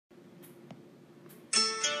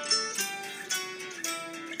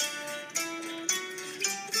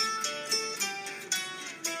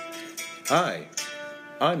Hi,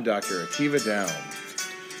 I'm Dr. Akiva Down.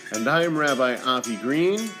 And I'm Rabbi Avi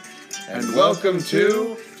Green. And welcome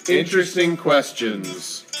to Interesting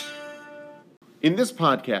Questions. In this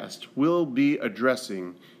podcast, we'll be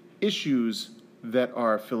addressing issues that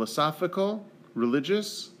are philosophical,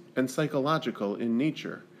 religious, and psychological in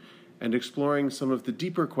nature, and exploring some of the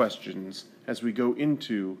deeper questions as we go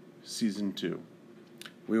into Season 2.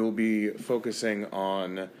 We will be focusing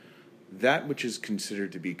on that which is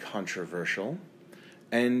considered to be controversial,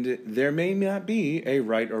 and there may not be a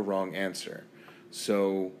right or wrong answer.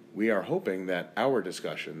 So we are hoping that our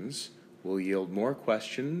discussions will yield more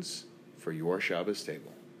questions for your Shabbos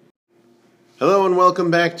table. Hello and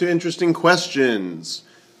welcome back to Interesting Questions.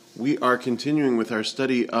 We are continuing with our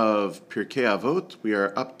study of Pirkei Avot. We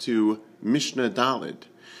are up to Mishnah Daled.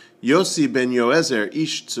 Yossi ben Yoezer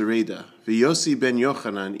ish Tzureda, v'Yossi ben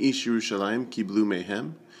Yochanan ish Yerushalayim kiblu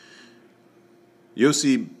mehem.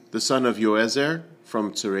 Yossi, the son of Yoezer,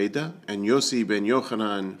 from Tzureda, and Yossi ben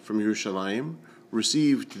Yochanan from Yerushalayim,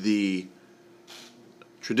 received the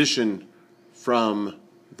tradition from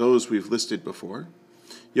those we've listed before.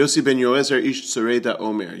 Yossi ben Yoezer ish Tzureda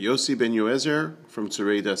omer. Yossi ben Yoezer from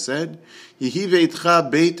Tzureda said, Yehi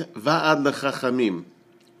veitcha beit va'ad lechachamim.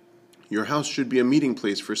 Your house should be a meeting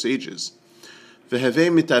place for sages.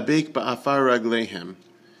 Veheve mitabek ba'afar raglehem.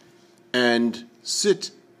 And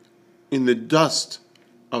sit in the dust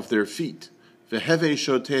of their feet. Veheve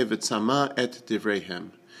shoteh v'tzama et divrehem.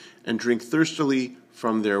 And drink thirstily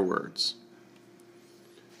from their words.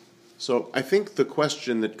 So I think the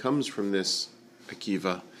question that comes from this,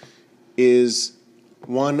 Akiva, is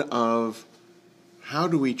one of how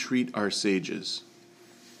do we treat our sages?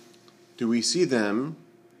 Do we see them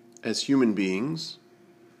as human beings,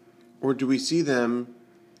 or do we see them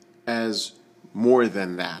as more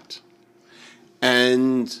than that?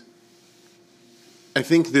 And I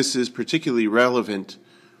think this is particularly relevant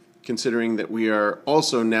considering that we are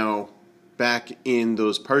also now back in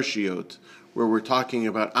those parshiot where we're talking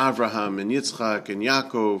about Avraham and Yitzchak and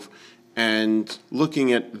Yaakov and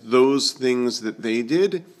looking at those things that they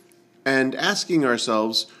did and asking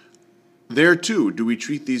ourselves, there too, do we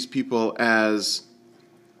treat these people as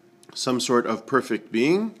some sort of perfect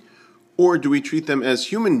being, or do we treat them as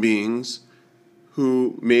human beings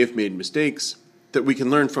who may have made mistakes that we can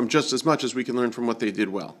learn from just as much as we can learn from what they did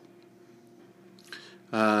well?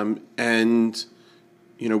 And,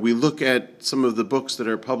 we look at some of the books that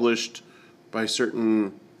are published by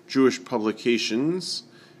certain Jewish publications,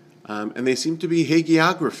 and they seem to be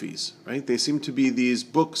hagiographies, right? They seem to be these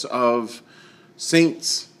books of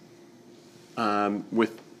saints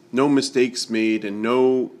with no mistakes made and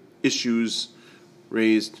no issues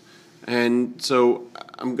raised. And so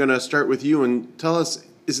I'm going to start with you and tell us,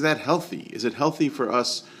 is that healthy? Is it healthy for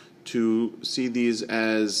us to see these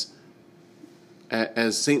as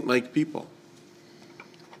saint-like people?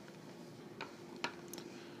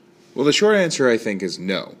 Well, the short answer, I think, is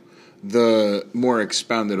no. The more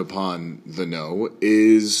expounded upon the no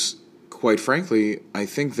is, quite frankly, I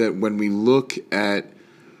think that when we look at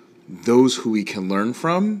those who we can learn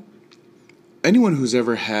from, anyone who's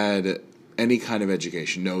ever had any kind of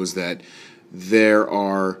education knows that there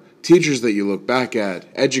are teachers that you look back at,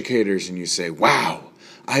 educators, and you say, wow,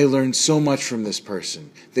 I learned so much from this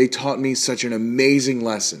person. They taught me such an amazing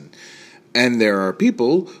lesson. And there are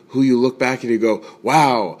people who you look back and you go,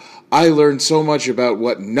 wow, I learned so much about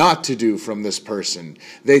what not to do from this person.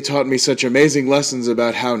 They taught me such amazing lessons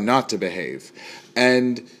about how not to behave.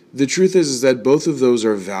 And the truth is that both of those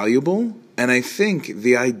are valuable. And I think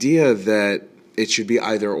the idea that it should be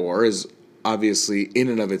either or is obviously in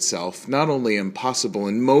and of itself not only impossible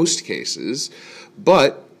in most cases,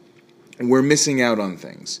 but we're missing out on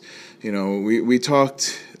things. We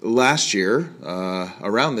talked last year,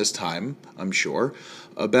 around this time, I'm sure,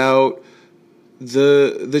 about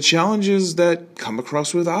the challenges that come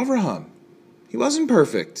across with Avraham. He wasn't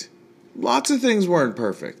perfect. Lots of things weren't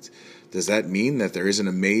perfect. Does that mean that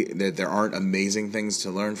that there aren't amazing things to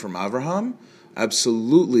learn from Avraham?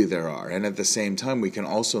 Absolutely there are. And at the same time, we can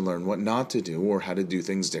also learn what not to do or how to do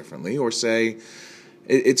things differently, or say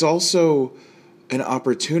it's also an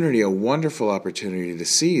opportunity, a wonderful opportunity to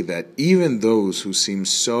see that even those who seem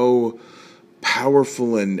so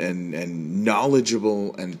powerful and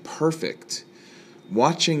knowledgeable and perfect,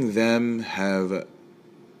 watching them have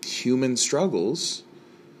human struggles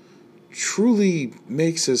truly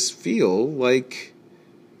makes us feel like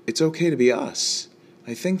it's okay to be us.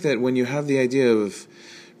 I think that when you have the idea of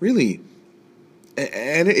really,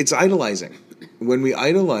 and it's idolizing. When we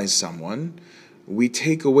idolize someone, we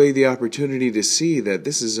take away the opportunity to see that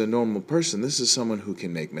this is a normal person. This is someone who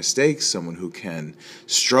can make mistakes, someone who can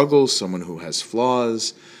struggle, someone who has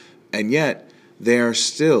flaws, and yet they are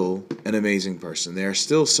still an amazing person. They are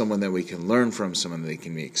still someone that we can learn from, someone that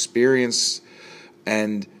can be experienced.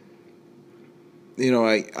 And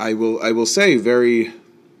I will say very,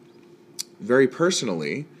 very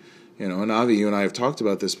personally, and Avi, you and I have talked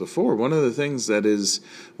about this before. One of the things that is,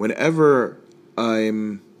 whenever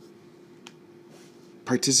I'm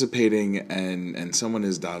participating and someone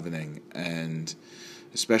is davening, and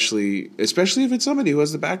especially if it's somebody who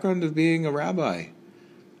has the background of being a rabbi,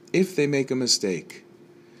 if they make a mistake,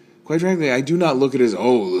 quite frankly, I do not look at it as,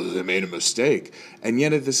 oh, they made a mistake. And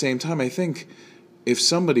yet at the same time, I think if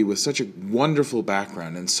somebody with such a wonderful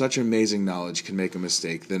background and such amazing knowledge can make a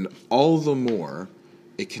mistake, then all the more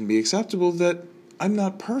it can be acceptable that I'm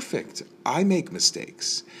not perfect. I make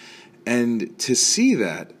mistakes. And to see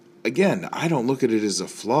that, again, I don't look at it as a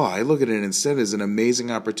flaw. I look at it instead as an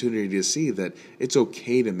amazing opportunity to see that it's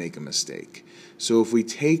okay to make a mistake. So if we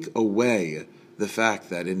take away the fact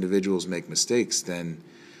that individuals make mistakes, then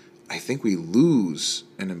I think we lose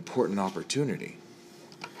an important opportunity.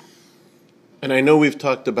 And I know we've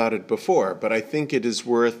talked about it before, but I think it is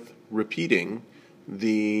worth repeating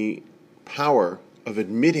the power of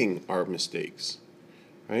admitting our mistakes,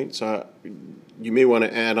 right? So you may want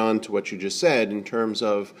to add on to what you just said in terms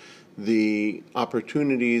of the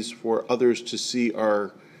opportunities for others to see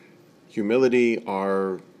our humility,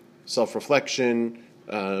 our self-reflection,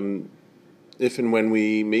 if and when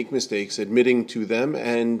we make mistakes, admitting to them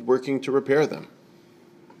and working to repair them.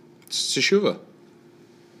 It's teshuvah.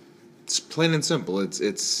 It's plain and simple.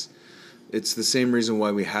 It's the same reason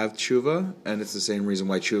why we have tshuva, and it's the same reason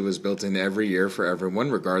why tshuva is built in every year for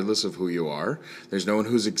everyone, regardless of who you are. There's no one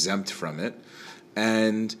who's exempt from it.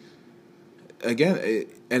 And again,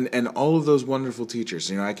 and all of those wonderful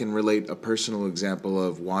teachers. I can relate a personal example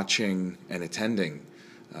of watching and attending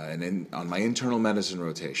on my internal medicine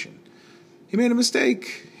rotation. He made a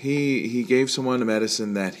mistake. He gave someone a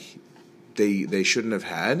medicine that they shouldn't have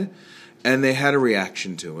had, and they had a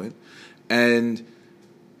reaction to it. And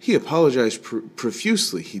he apologized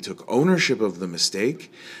profusely. He took ownership of the mistake.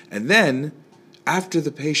 And then, after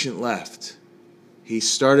the patient left, he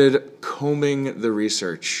started combing the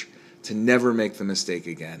research to never make the mistake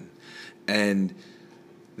again. And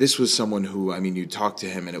this was someone who, you talk to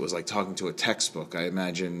him and it was like talking to a textbook. I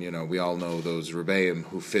imagine, we all know those Rebbeim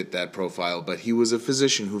who fit that profile, but he was a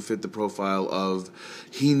physician who fit the profile of,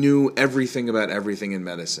 he knew everything about everything in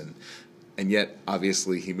medicine. And yet,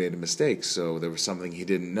 obviously, he made a mistake, so there was something he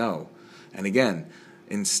didn't know. And again,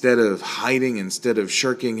 instead of hiding, instead of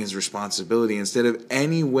shirking his responsibility, instead of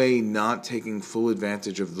any way not taking full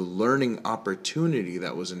advantage of the learning opportunity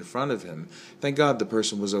that was in front of him, thank God the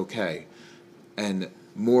person was okay. And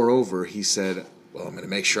moreover, he said, well, I'm going to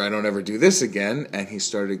make sure I don't ever do this again. And he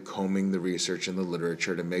started combing the research and the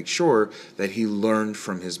literature to make sure that he learned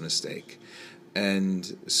from his mistake.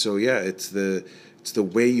 And so, yeah, it's the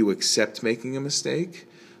way you accept making a mistake.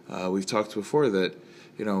 We've talked before that,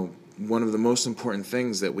 one of the most important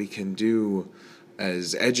things that we can do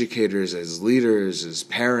as educators, as leaders, as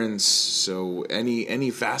parents, so any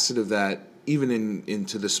facet of that, even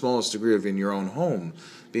into the smallest degree of in your own home,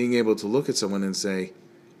 being able to look at someone and say,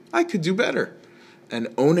 I could do better, and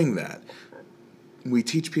owning that. We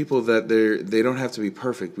teach people that they don't have to be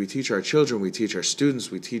perfect. We teach our children, we teach our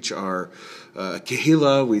students, we teach our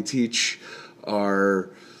kehillah, we teach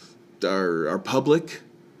our public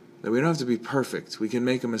that we don't have to be perfect. We can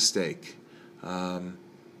make a mistake.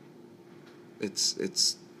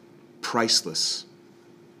 It's priceless.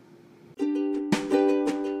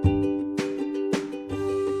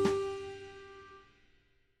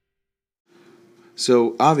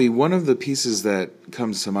 So, Avi, one of the pieces that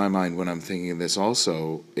comes to my mind when I'm thinking of this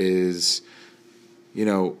also is,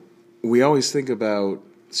 we always think about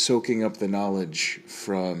soaking up the knowledge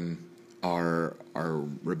from our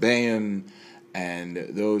Rebbeim and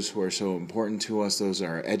those who are so important to us, those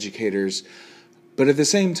are our educators. But at the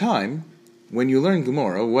same time, when you learn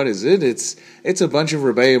Gemara, what is it? It's a bunch of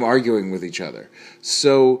Rebbeim arguing with each other.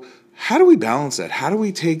 So how do we balance that? How do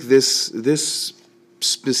we take this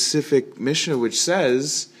specific Mishnah which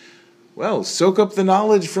says, well, soak up the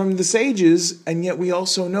knowledge from the sages, and yet we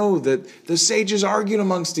also know that the sages argued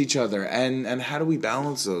amongst each other, and how do we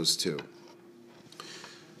balance those two?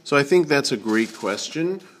 So I think that's a great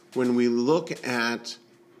question. When we look at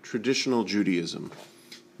traditional Judaism,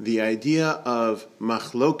 the idea of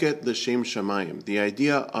machloket l'shem shamayim, the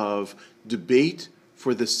idea of debate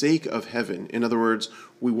for the sake of heaven. In other words,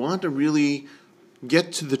 we want to really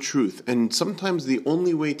get to the truth. And sometimes the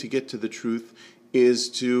only way to get to the truth is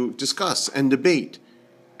to discuss and debate.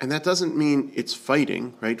 And that doesn't mean it's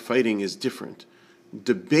fighting, right? Fighting is different.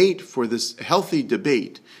 Debate, for this healthy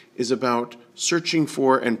debate, is about searching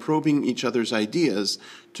for and probing each other's ideas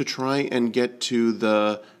to try and get to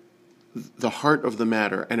the heart of the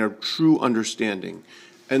matter and a true understanding.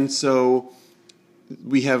 And so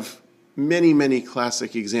we have many, many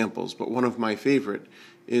classic examples, but one of my favorite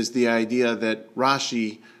is the idea that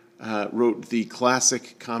Rashi wrote the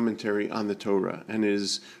classic commentary on the Torah, and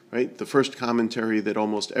is the first commentary that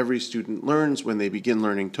almost every student learns when they begin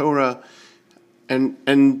learning Torah,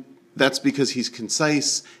 and that's because he's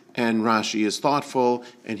concise, and Rashi is thoughtful,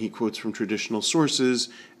 and he quotes from traditional sources,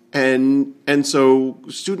 and so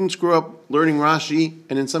students grow up learning Rashi,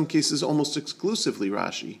 and in some cases almost exclusively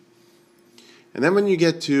Rashi. And then when you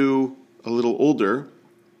get to a little older,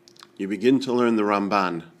 you begin to learn the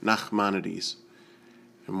Ramban, Nachmanides.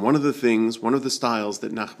 And one of the styles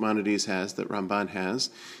that Nachmanides has, that Ramban has,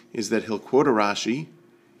 is that he'll quote a Rashi,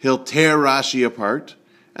 he'll tear Rashi apart,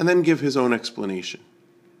 and then give his own explanation.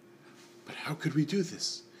 But how could we do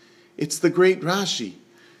this? It's the great Rashi.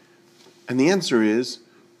 And the answer is,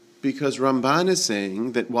 because Ramban is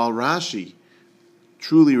saying that while Rashi,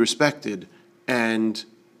 truly respected and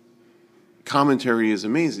commentary is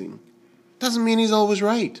amazing, doesn't mean he's always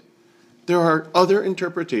right. There are other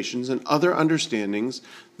interpretations and other understandings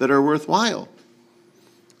that are worthwhile.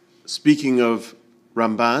 Speaking of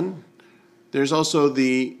Ramban, there's also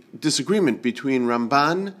the disagreement between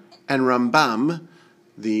Ramban and Rambam,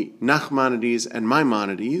 the Nachmanides and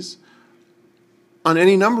Maimonides, on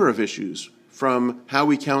any number of issues, from how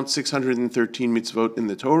we count 613 mitzvot in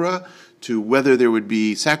the Torah, to whether there would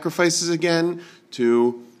be sacrifices again,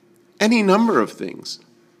 to any number of things.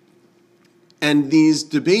 And these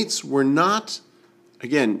debates were not,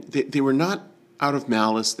 again, they were not out of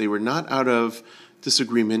malice, they were not out of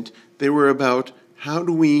disagreement, they were about how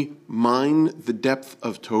do we mine the depth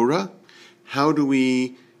of Torah, how do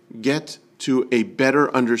we get to a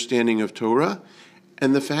better understanding of Torah,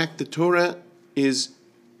 and the fact that Torah is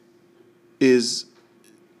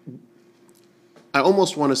I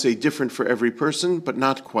almost want to say different for every person, but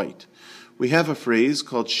not quite. We have a phrase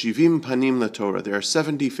called Shivim Panim LaTorah. There are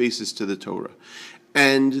 70 faces to the Torah.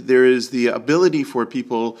 And there is the ability for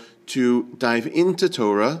people to dive into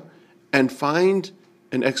Torah and find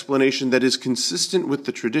an explanation that is consistent with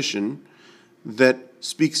the tradition that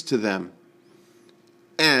speaks to them.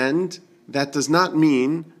 And that does not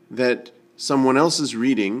mean that someone else's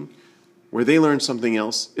reading, where they learn something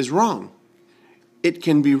else, is wrong. It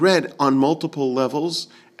can be read on multiple levels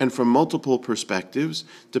and from multiple perspectives,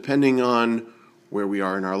 depending on where we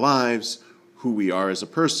are in our lives, who we are as a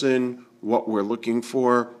person, what we're looking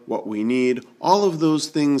for, what we need. All of those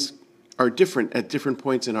things are different at different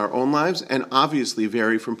points in our own lives and obviously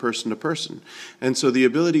vary from person to person. And so the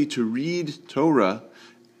ability to read Torah,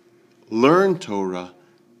 learn Torah,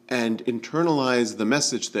 and internalize the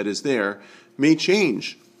message that is there may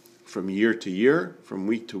change from year to year, from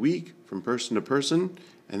week to week, from person to person,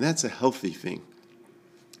 and that's a healthy thing.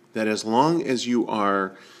 That as long as you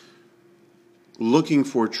are looking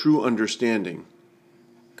for true understanding,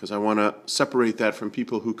 because I want to separate that from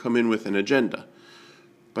people who come in with an agenda,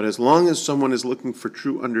 but as long as someone is looking for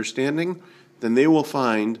true understanding, then they will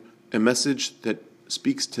find a message that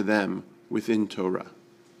speaks to them within Torah.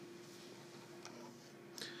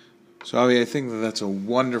 So, Avi, I think that that's a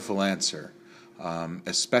wonderful answer,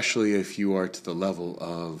 especially if you are to the level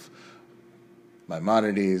of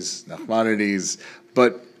Maimonides, Nachmanides,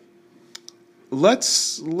 but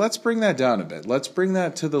let's bring that down a bit. Let's bring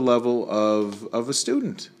that to the level of a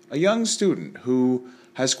student, a young student who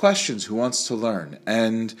has questions, who wants to learn.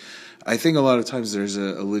 And I think a lot of times there's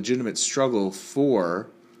a legitimate struggle for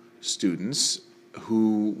students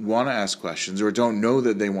who want to ask questions or don't know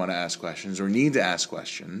that they want to ask questions or need to ask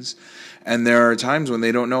questions. And there are times when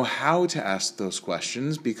they don't know how to ask those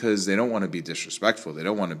questions because they don't want to be disrespectful. They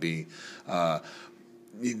don't want to be, God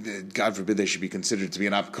forbid, they should be considered to be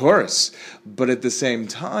an apikoros. But at the same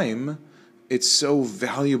time, it's so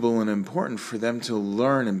valuable and important for them to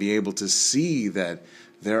learn and be able to see that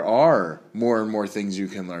there are more and more things you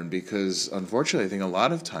can learn, because unfortunately I think a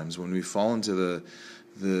lot of times when we fall into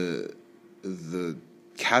the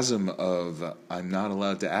chasm of I'm not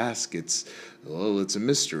allowed to ask, it's a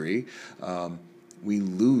mystery, we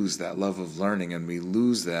lose that love of learning, and we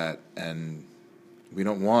lose that, and we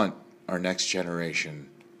don't want our next generation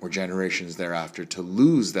or generations thereafter to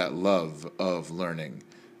lose that love of learning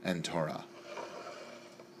and Torah.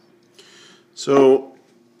 So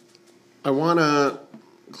I want to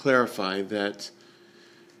clarify that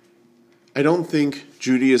I don't think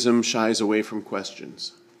Judaism shies away from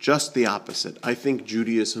questions. Just the opposite. I think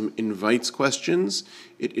Judaism invites questions.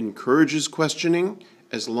 It encourages questioning,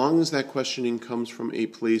 as long as that questioning comes from a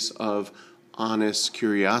place of honest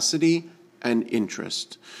curiosity and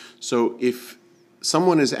interest. So if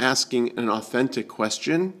someone is asking an authentic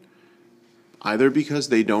question, either because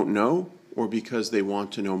they don't know, or because they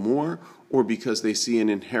want to know more, or because they see an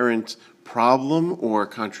inherent problem or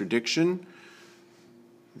contradiction,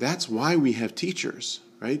 that's why we have teachers,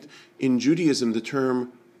 right? In Judaism, the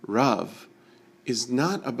term Rav is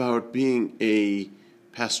not about being a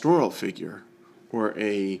pastoral figure or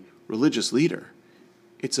a religious leader.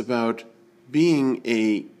 It's about being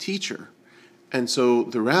a teacher. And so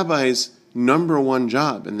the rabbi's number one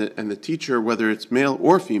job, and the teacher, whether it's male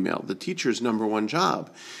or female, the teacher's number one job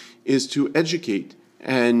is to educate.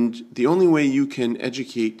 And the only way you can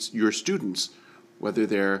educate your students, whether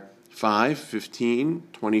they're 5, 15,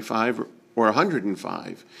 25, or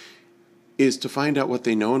 105, is to find out what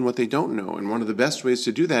they know and what they don't know. And one of the best ways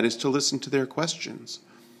to do that is to listen to their questions.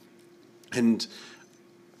 And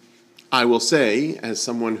I will say, as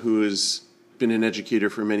someone who has been an educator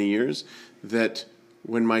for many years, that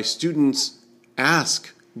when my students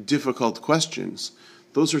ask difficult questions,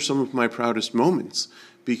 those are some of my proudest moments,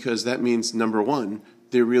 because that means, number one,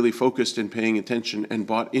 they're really focused and paying attention and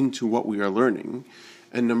bought into what we are learning.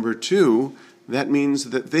 And number two, that means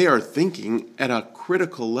that they are thinking at a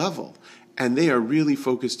critical level, and they are really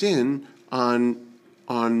focused in on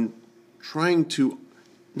trying to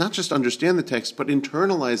not just understand the text, but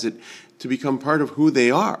internalize it to become part of who they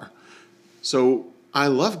are. So I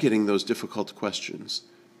love getting those difficult questions.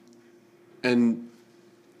 And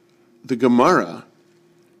the Gemara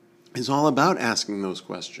is all about asking those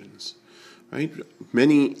questions, right?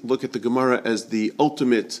 Many look at the Gemara as the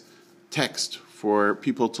ultimate text for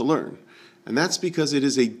people to learn. And that's because it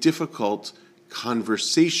is a difficult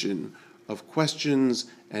conversation of questions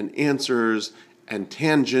and answers and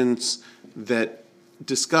tangents that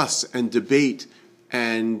discuss and debate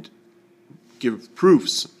and give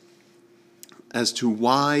proofs as to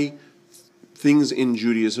why things in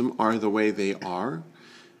Judaism are the way they are.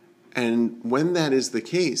 And when that is the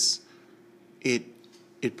case,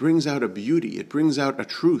 it brings out a beauty, it brings out a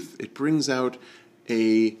truth, it brings out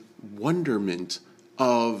a wonderment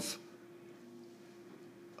of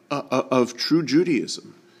true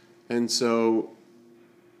Judaism. And so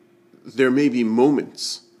there may be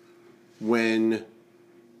moments when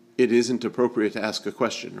it isn't appropriate to ask a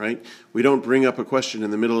question, right? We don't bring up a question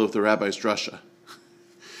in the middle of the rabbi's drasha,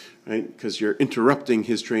 right? Because you're interrupting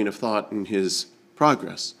his train of thought and his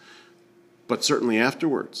progress. But certainly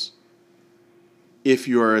afterwards, if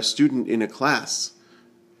you are a student in a class,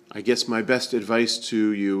 I guess my best advice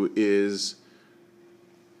to you is,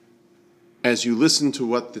 as you listen to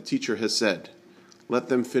what the teacher has said, let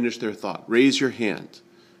them finish their thought. Raise your hand.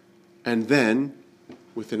 And then,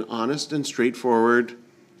 with an honest and straightforward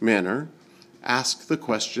manner, ask the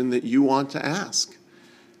question that you want to ask.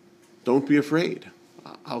 Don't be afraid.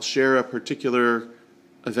 I'll share a particular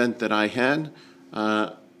event that I had.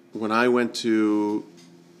 When I went to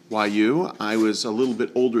YU, I was a little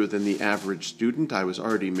bit older than the average student. I was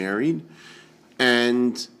already married.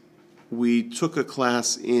 And we took a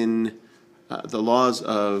class in the laws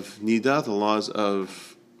of Nida, the laws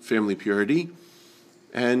of family purity.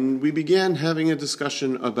 And we began having a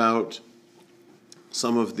discussion about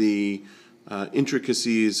some of the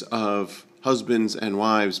intricacies of husbands and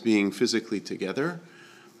wives being physically together.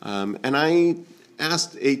 And I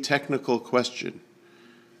asked a technical question.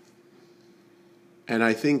 And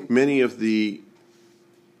I think many of the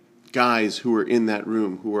guys who were in that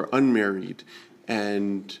room, who were unmarried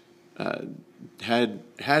and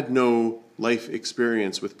had no life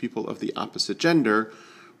experience with people of the opposite gender,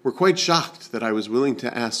 were quite shocked that I was willing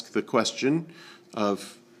to ask the question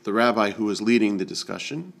of the rabbi who was leading the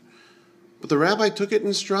discussion. But the rabbi took it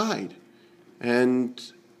in stride and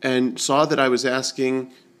saw that I was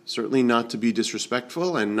asking, certainly not to be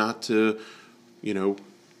disrespectful and not to,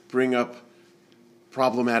 bring up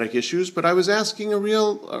problematic issues, but I was asking a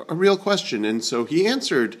real question. And so he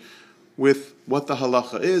answered with what the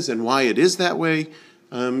halacha is and why it is that way,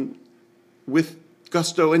 with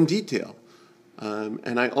gusto and detail.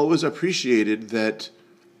 And I always appreciated that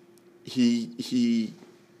he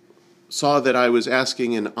saw that I was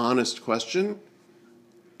asking an honest question,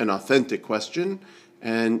 an authentic question,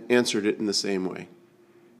 and answered it in the same way.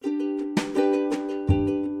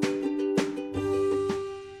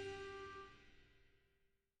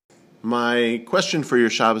 My question for your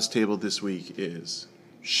Shabbos table this week is,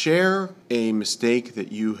 share a mistake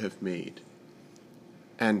that you have made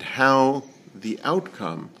and how the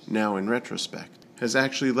outcome, now in retrospect, has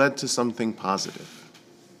actually led to something positive.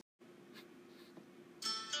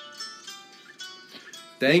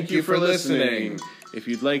 Thank you for listening. If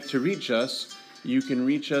you'd like to reach us, you can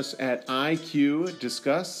reach us at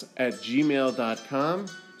iqdiscuss@gmail.com.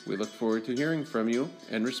 We look forward to hearing from you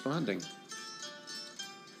and responding.